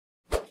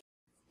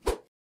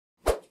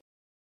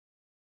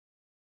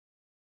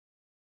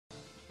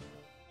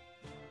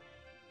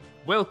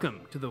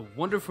Welcome to the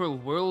wonderful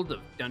world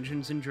of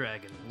Dungeons and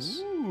Dragons.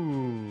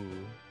 Ooh.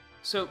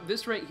 So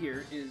this right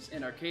here is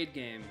an arcade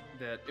game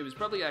that it was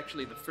probably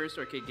actually the first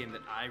arcade game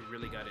that I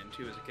really got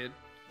into as a kid.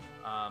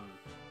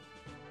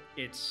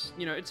 It's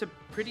it's a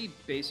pretty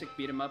basic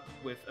beat 'em up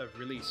with a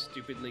really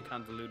stupidly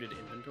convoluted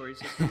inventory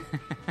system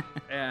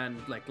and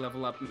like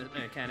level up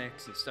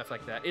mechanics and stuff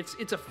like that.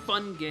 It's a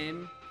fun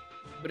game,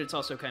 but it's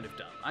also kind of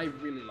dumb. I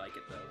really like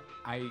it though.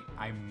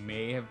 I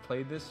may have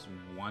played this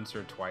once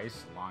or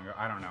twice longer.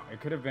 I don't know.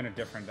 It could have been a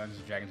different Dungeons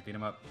and Dragons beat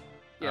 'em up.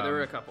 Yeah, there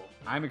were a couple.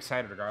 I'm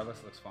excited regardless.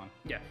 It looks fun.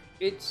 Yeah,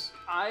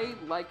 I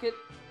like it.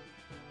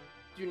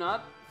 Do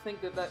not think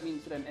that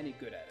means that I'm any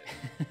good at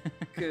it,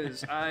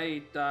 because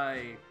I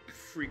die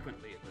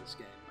frequently at this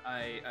game.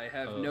 I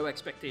have no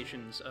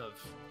expectations of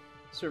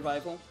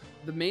survival.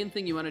 The main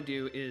thing you want to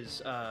do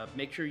is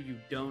make sure you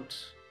don't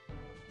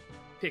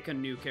pick a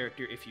new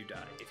character if you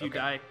die. If you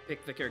die,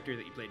 pick the character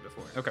that you played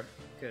before. Okay.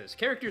 Because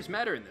characters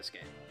matter in this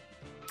game.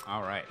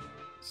 All right.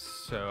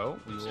 So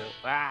we will...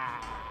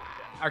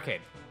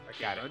 Arcade.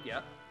 Got it. Mode,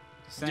 yeah.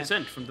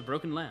 Descent from the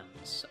Broken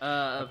Lands.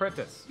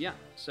 Apprentice. Yeah,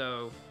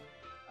 so...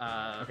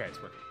 okay,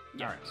 it's working.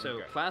 Yeah, all right, so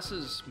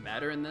classes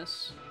matter in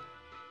this.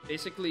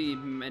 Basically,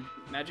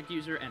 magic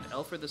user and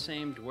elf are the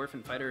same, dwarf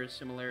and fighter is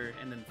similar,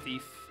 and then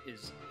thief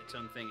is its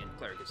own thing, and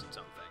cleric is its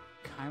own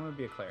thing. Kind of would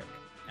be a cleric.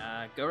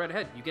 Go right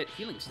ahead. You get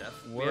healing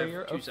stuff.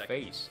 Warrior of Faith.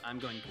 Seconds. I'm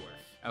going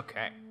dwarf.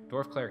 Okay.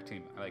 Dwarf cleric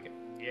team. I like it.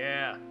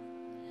 Yeah.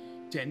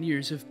 10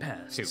 years have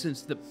passed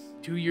since the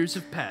 2 years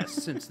have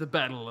passed since the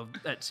battle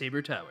at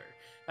Saber Tower.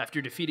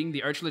 After defeating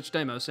the Archlich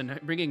Deimos and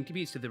bringing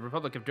peace to the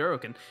Republic of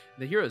Durokin,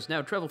 the heroes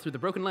now travel through the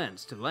Broken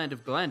Lands to the land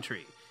of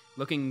Glantry,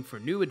 looking for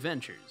new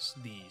adventures.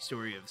 The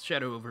story of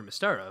Shadow over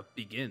Mystara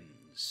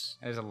begins.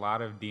 There's a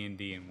lot of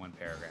D&D in one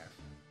paragraph.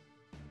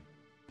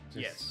 Just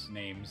yes.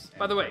 Names and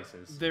By the way,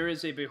 places. there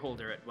is a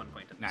beholder at one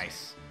point in this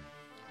Nice.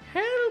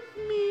 game. Help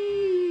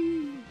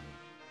me!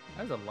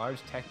 That was a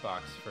large tech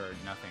box for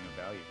nothing of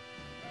value.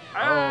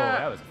 Ah! Oh,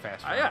 that was a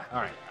fast one. Yeah.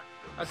 All right.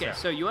 Okay,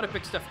 so you want to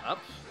pick stuff up.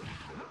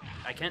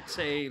 I can't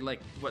say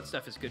like what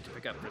stuff is good to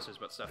pick up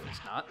versus what stuff is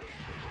not.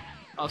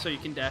 Also, you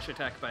can dash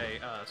attack by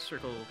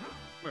circle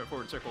or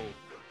forward circle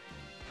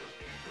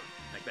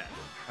like that.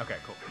 Okay,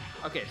 cool.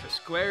 Okay, so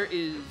square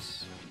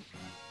is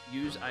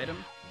use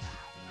item.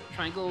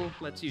 Triangle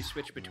lets you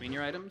switch between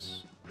your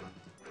items.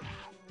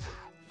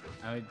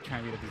 I'm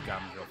trying to beat up these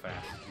goblins real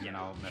fast, and then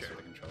I'll mess sure.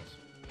 with the controls.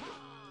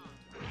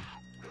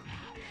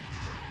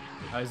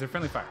 Is there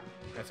friendly fire?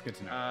 That's good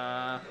to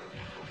know.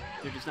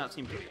 There does not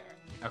seem to be.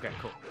 Okay,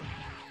 cool.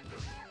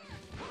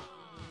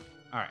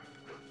 All right.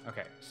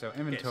 Okay, so Okay,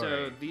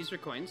 inventory. so these are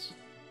coins.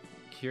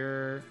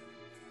 Cure,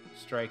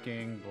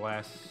 striking,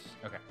 bless.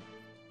 Okay.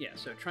 Yeah,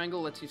 so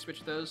triangle lets you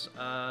switch those.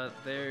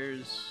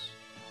 There's...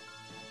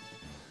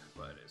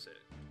 What is it?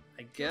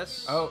 I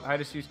guess... Oh, I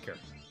just used cure.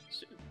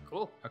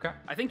 Cool. Okay.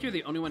 I think you're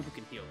the only one who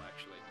can heal,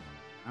 actually.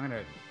 I'm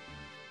gonna...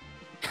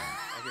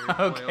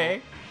 Recoil.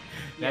 Okay.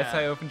 That's how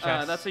I open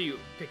chests? That's how you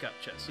pick up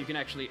chests. You can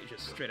actually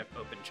just straight up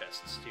open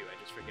chests, too. I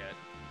just forget.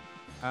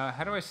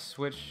 How do I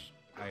switch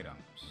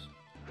items?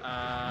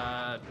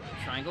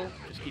 Triangle.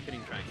 Just keep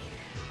hitting triangle.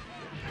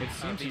 It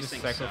seems to these just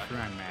things cycle suck. through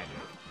on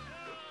magic.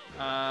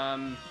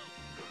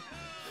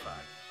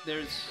 Fuck.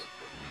 There's...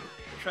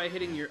 Try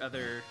hitting your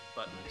other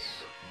buttons.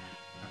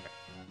 Okay.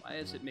 Why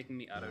is it making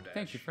me auto-dash?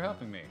 Thank you for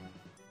helping me.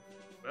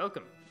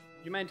 Welcome.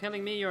 Do you mind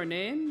telling me your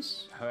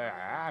names?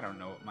 I don't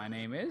know what my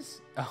name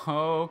is.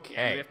 Okay.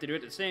 Yeah, we have to do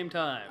it at the same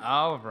time.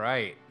 All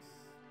right.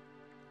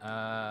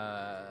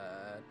 I'll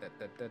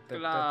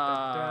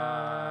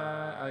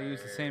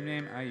use the same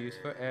name I use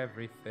for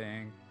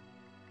everything.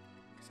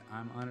 'Cause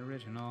I'm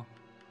unoriginal.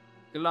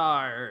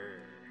 Glaaar.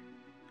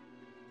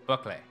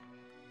 Buckel.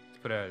 Let's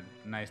put a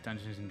nice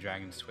Dungeons and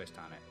Dragons twist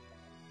on it.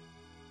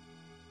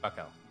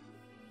 Buckel.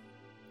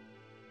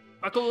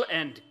 Buckel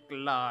and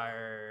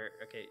Glaaar.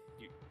 Okay,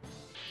 you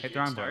Hit the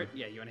wrong start. button.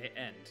 Yeah, you want to hit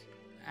end.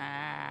 I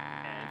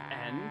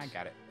And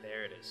got it.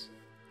 there it is.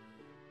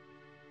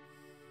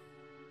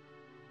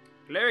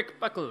 Cleric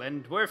Buckel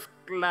and Dwarf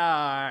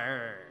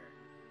Glaaar.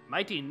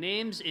 Mighty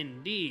names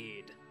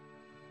indeed.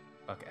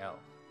 Buckel.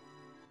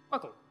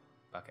 Buckel.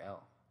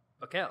 Buckel.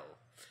 Buckel.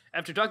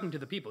 After talking to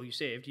the people you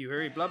saved, you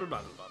hurry blah blah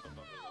blah blah blah blah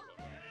blah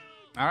blah.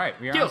 All right,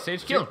 we are Kill, on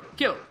stage kill, 2.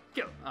 kill,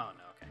 kill. Oh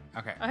no, okay.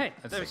 Okay. Oh hey,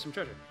 let's there's see. some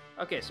treasure.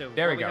 Okay, so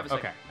There while we go. have a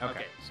second-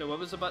 Okay. So what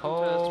was the button to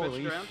Holy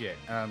switch it around? shit.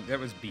 That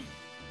was B.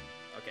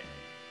 Okay.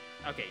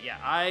 Okay, yeah,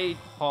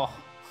 Oh.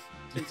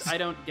 since I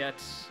don't get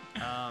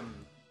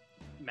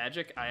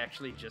magic, I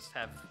actually just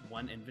have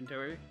one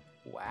inventory.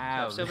 So I Wow.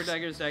 have silver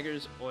daggers,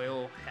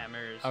 oil,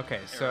 hammers. Okay,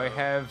 so I arrow.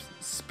 have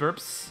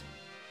spurps,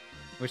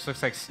 which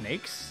looks like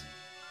snakes.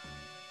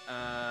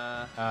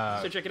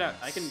 So check it out.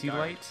 I can sea guard.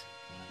 light,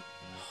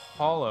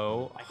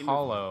 hollow, I can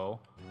hollow,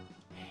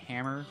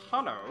 hammer,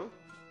 Hello.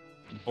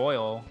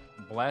 boil,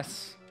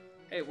 bless,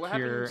 Hey, what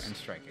cure, happens and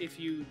striking. if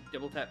you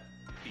double tap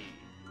B?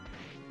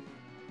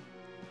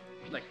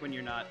 Like when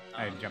you're not.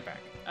 I jump back.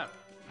 Oh,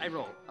 I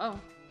roll. Oh,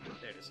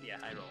 there it is. Yeah,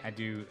 I roll. I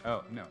do.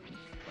 Oh no.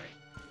 Wait.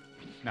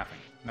 Nothing.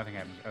 Nothing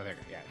happens. Oh, there.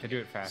 Yeah, to do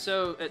it fast.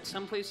 So at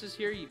some places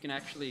here, you can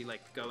actually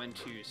like go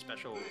into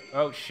special.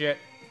 Oh shit!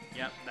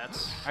 Yep,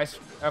 that's. I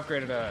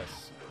upgraded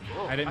us.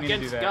 Oh, I didn't mean to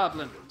do against that.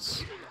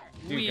 goblins.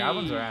 Dude,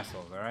 goblins are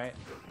assholes. All right.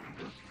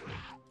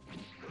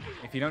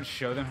 If you don't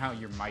show them how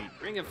your might.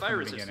 Ring of fire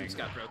resistance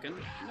got broken.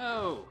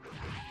 No.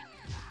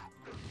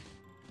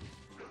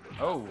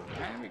 Oh,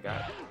 and we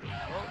got it.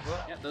 Oh,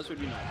 well. Yeah, those would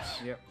be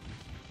nice. Yep.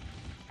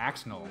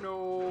 Axe null.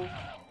 No.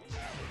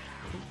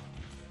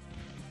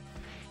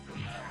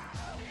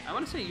 I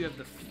want to say you have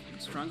the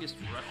strongest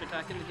rush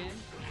attack in the game.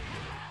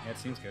 Yeah, it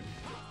seems good.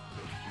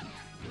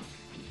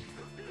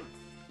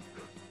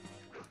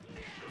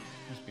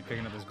 Just be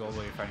picking up this gold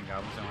while you're fighting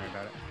goblins. Don't worry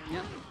about it.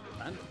 Yeah.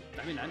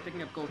 I'm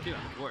picking up gold too.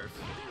 I'm a dwarf.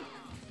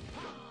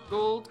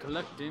 Gold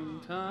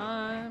collecting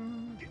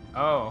time.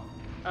 Oh.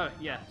 Oh,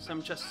 yeah.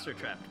 Some chests are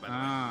trapped, by the way.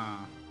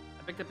 Ah.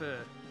 I picked up a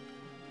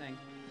thing.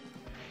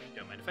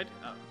 Don't mind if I do.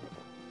 Oh.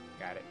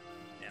 Got it.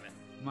 Damn it.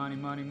 Money,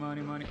 money,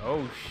 money, money.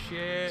 Oh, shit.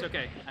 It's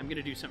okay. I'm going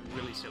to do something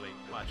really silly.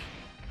 Watch.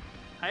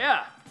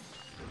 Hiya!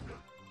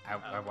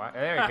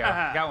 There you go.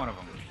 Got one of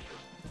them.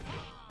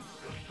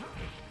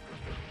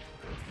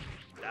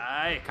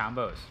 Die.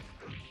 Combos.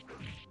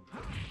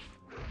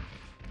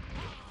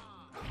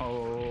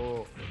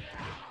 Oh.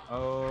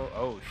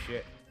 Oh,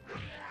 shit.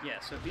 Yeah,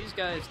 so these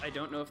guys, I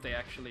don't know if they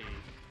actually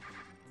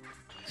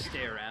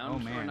stay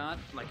around or not.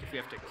 Like if we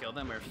have to kill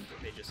them or if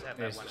they just have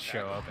that one attack.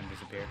 Show up and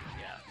disappear.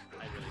 Yeah,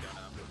 I really don't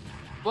know.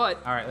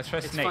 But all right, let's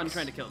try snakes. It's fun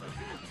trying to kill them.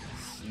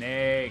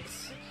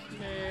 Snakes.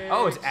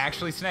 Oh, it's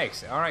actually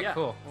snakes. All right, yeah.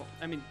 cool. Well,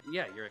 I mean,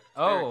 yeah, you're a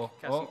oh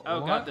what?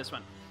 God, this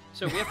one.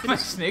 So we have to. My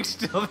snake's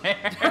still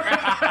there.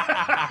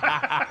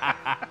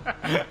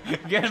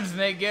 Get him,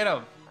 snake. Get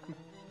him.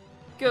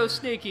 Go,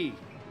 Snakey.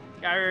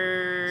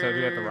 Arr. So do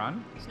we have to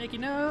run? Snakey,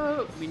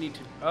 no. We need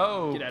to get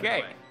out of the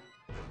way.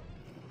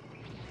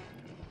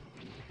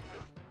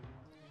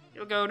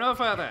 You'll go no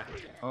further.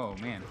 Oh,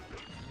 man.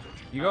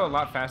 You go a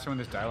lot faster when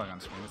there's dialogue on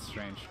screen. It's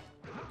strange.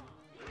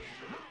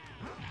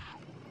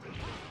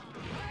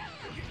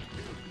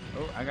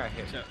 Oh, I got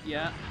hit. So,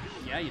 yeah,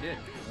 you did.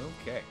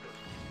 Okay.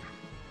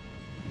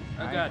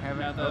 Oh, God.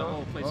 Now the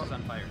whole place is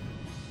on fire.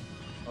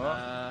 Oh,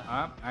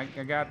 I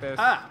got this.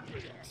 Ah!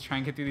 Let's try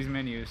and get through these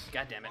menus.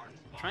 God damn it.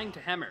 Trying to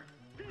hammer.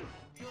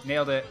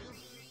 Nailed it.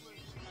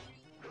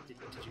 Did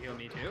you heal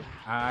me too?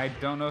 I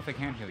don't know if I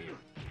can heal you.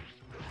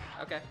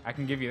 Okay. I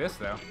can give you this,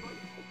 though.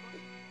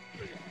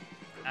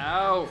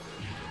 Ow.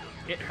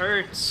 It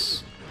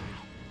hurts.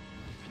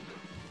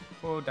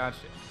 Oh,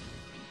 dodged it.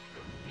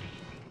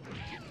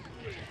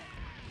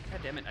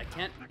 God damn it. I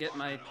can't get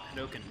my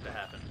Hadoken to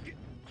happen.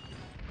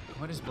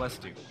 What does bless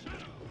do?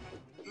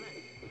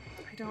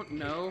 I don't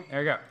know.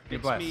 There you go. You're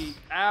blessed. Me.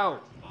 Ow.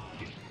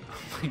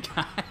 Oh my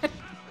god.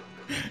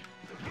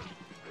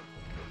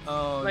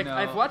 Oh, like, no.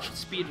 I've watched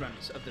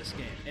speedruns of this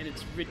game, and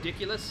it's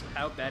ridiculous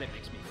how bad it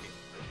makes me feel.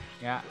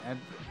 Yeah,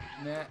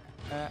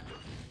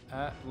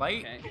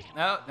 light? Okay.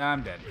 No,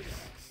 I'm dead.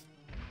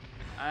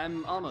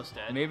 I'm almost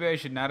dead. Maybe I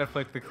should not have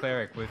flicked the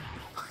cleric with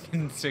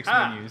fucking 6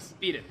 menus.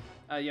 Beat it.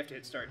 You have to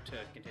hit start to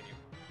continue.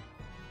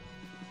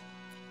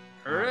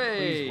 Hooray!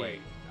 Please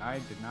wait. I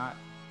did not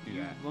do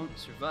You that. won't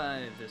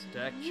survive this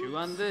attack. Chew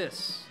on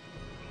this.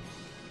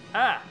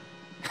 Ah!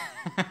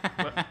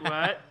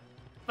 What?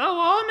 The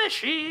war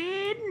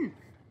machine!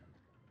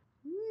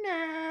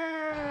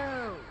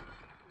 No!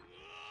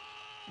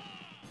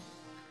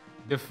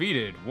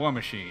 Defeated War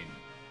Machine.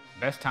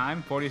 Best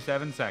time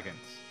 47 seconds.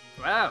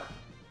 Wow.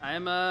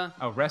 I'm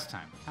Oh, rest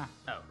time. Ah.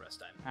 Oh,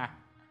 rest time. Ah.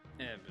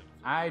 Yeah,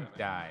 I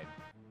died.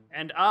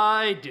 And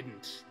I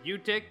didn't. You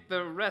take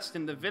the rest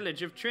in the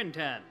village of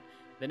Trintan.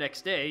 The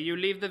next day, you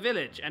leave the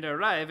village and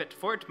arrive at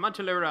Fort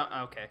Montelera.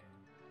 Okay.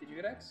 Did you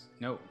get X?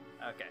 No.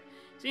 Okay.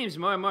 Seems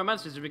more and more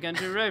monsters have begun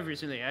to arrive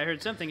recently. I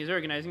heard something is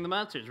organizing the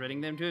monsters,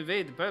 readying them to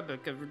evade the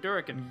Republic of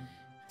Dorican.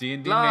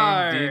 D&D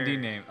Glaaar. name, D&D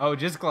name. Oh,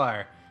 just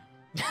Glaaar.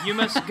 You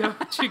must go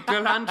to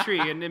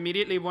Galantry and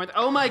immediately warn.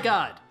 Oh my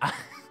God.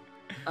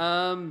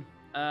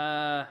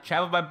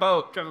 Travel by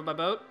boat. Travel by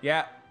boat.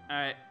 Yeah. All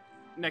right.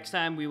 Next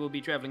time we will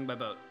be traveling by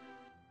boat.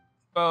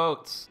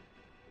 Boats.